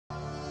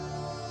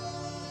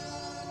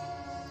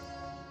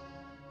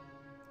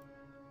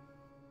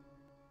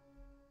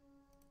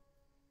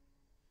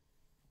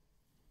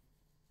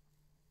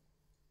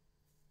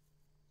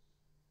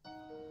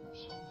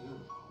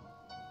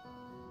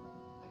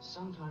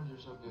sometimes you're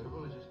so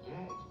beautiful it just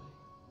gags me.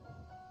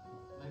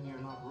 Maybe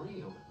you're not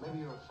real. Maybe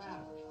you're a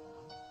fad or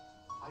something.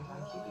 I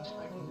keep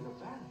expecting you to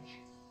vanish.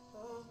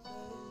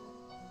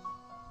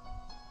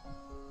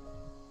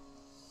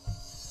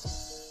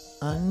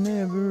 I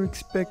never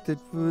expected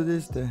for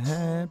this to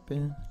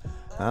happen.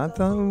 I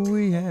thought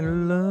we had a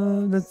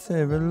love that's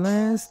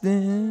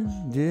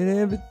everlasting. Did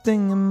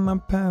everything in my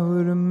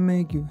power to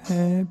make you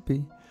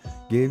happy.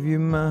 Gave you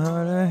my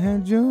heart, I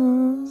had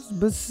yours.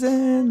 But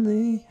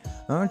sadly,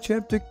 our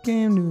chapter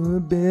came to a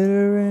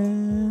bitter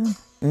end.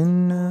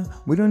 And now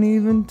we don't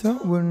even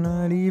talk, we're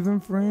not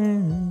even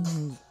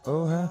friends.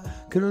 Oh, how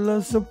could a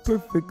love so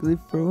perfectly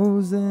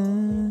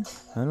frozen?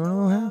 I don't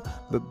know how,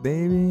 but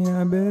baby,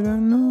 I bet I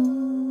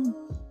know.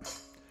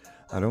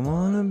 I don't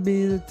wanna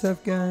be the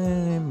tough guy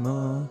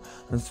anymore.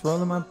 I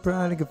swallow my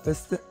pride and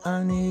confess that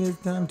I need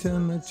time to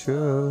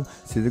mature.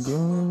 See, the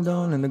grown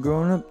dawn and the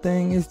grown-up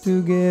thing is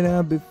to get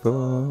out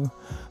before.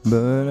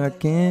 But I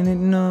can't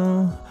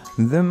ignore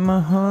that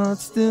my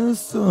heart's still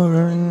sore.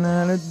 And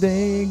not a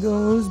day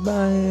goes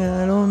by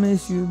I don't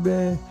miss you,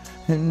 babe.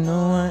 And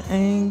no, I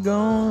ain't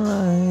gon'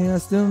 lie, I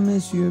still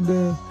miss you,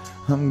 babe.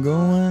 I'm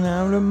going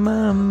out of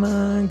my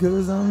mind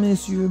 'cause I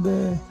miss you,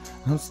 babe.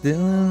 I'm still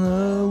in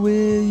love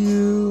with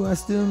you, I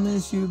still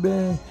miss you,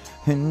 babe.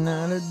 And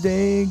not a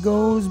day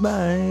goes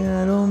by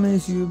I don't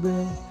miss you,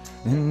 babe.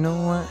 And no,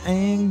 I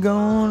ain't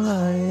gon'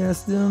 lie, I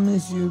still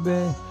miss you,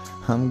 babe.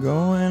 I'm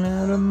going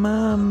out of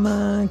my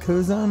mind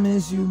 'cause I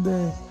miss you,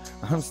 babe.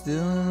 I'm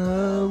still in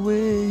love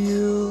with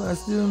you, I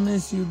still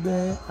miss you,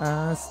 babe.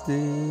 I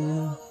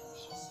still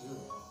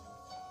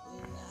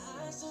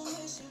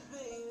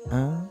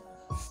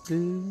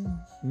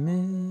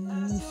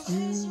miss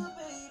you.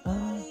 I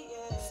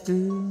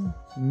still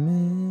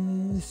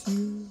miss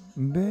you,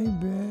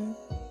 baby.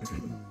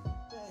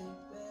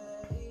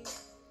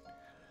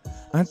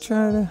 I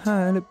try to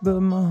hide it,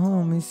 but my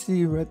homies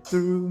see right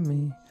through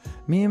me.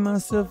 Me and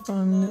myself,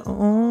 I'm the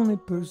only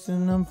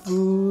person I'm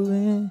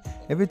fooling.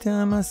 Every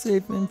time I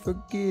say and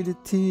forget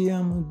it,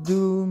 I'ma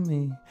do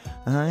me.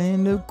 I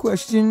end up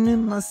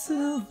questioning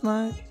myself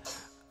like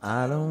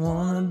I don't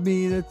wanna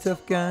be the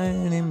tough guy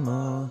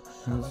anymore.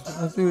 I'm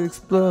supposed to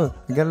explore,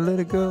 I gotta let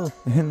it go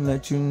and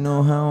let you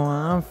know how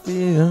I'm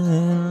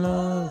feeling,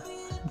 love.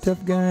 I'm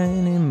tough guy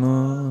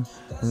anymore.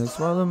 I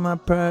swallow my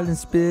pride and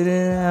spit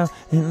it out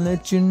and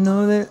let you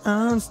know that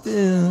I'm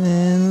still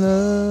in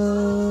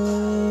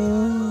love.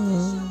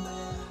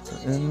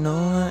 And no,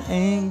 I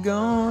ain't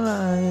gon'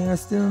 lie, I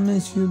still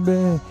miss you,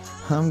 babe.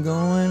 I'm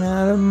going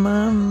out of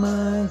my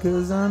mind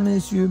 'cause I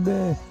miss you,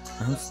 babe.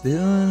 I'm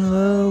still in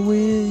love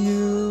with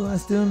you, I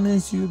still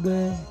miss you,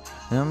 babe.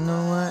 And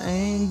no, I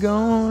ain't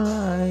gon'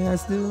 lie, I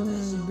still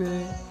miss you,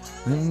 babe.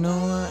 And no,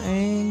 I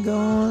ain't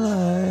gon'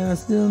 lie, I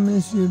still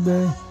miss you,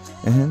 babe.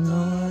 And no,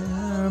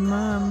 I out of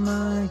my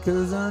mind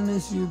 'cause I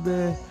miss you,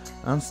 babe.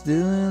 I'm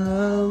still in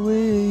love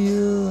with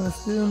you, I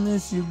still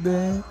miss you,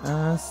 babe.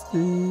 I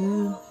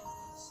still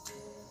miss you,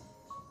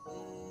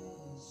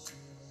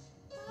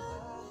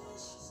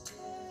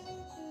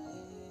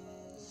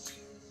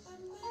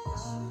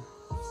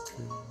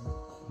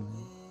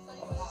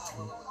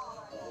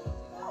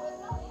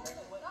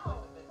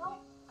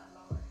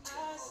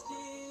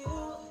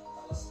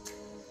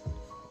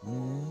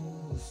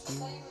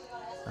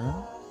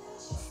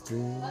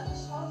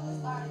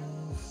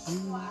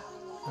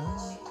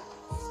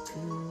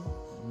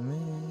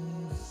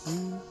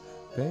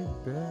 baby.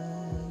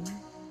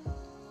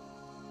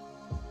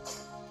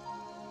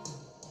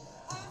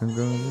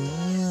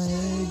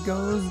 It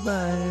goes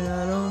by,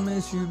 I don't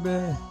miss you,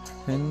 babe.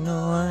 And no,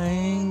 I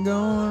ain't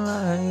gon'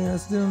 lie, I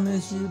still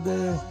miss you,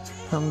 babe.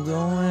 I'm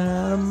going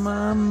out of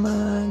my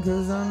mind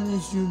 'cause I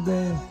miss you,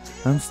 babe.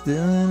 I'm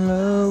still in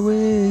love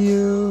with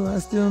you, I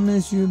still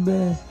miss you,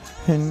 babe.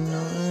 And no,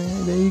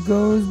 a day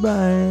goes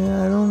by,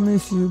 I don't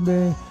miss you,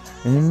 babe.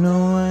 And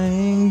no, I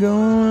ain't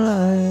gon'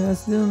 lie, I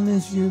still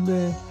miss you,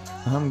 babe.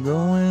 I'm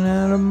going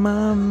out of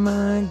my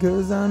mind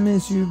 'cause I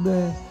miss you,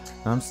 babe.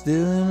 I'm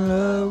still in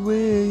love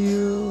with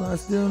you, I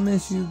still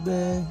miss you,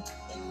 babe.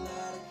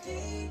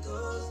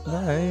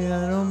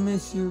 I don't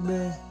miss you,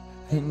 babe.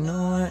 And no,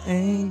 I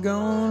ain't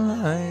gon'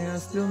 lie, I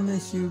still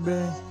miss you,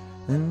 babe.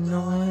 And no,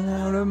 I'm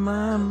out of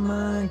my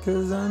mind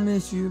 'cause I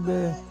miss you,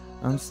 babe.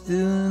 I'm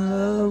still in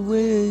love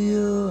with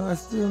you, I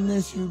still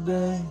miss you,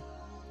 babe.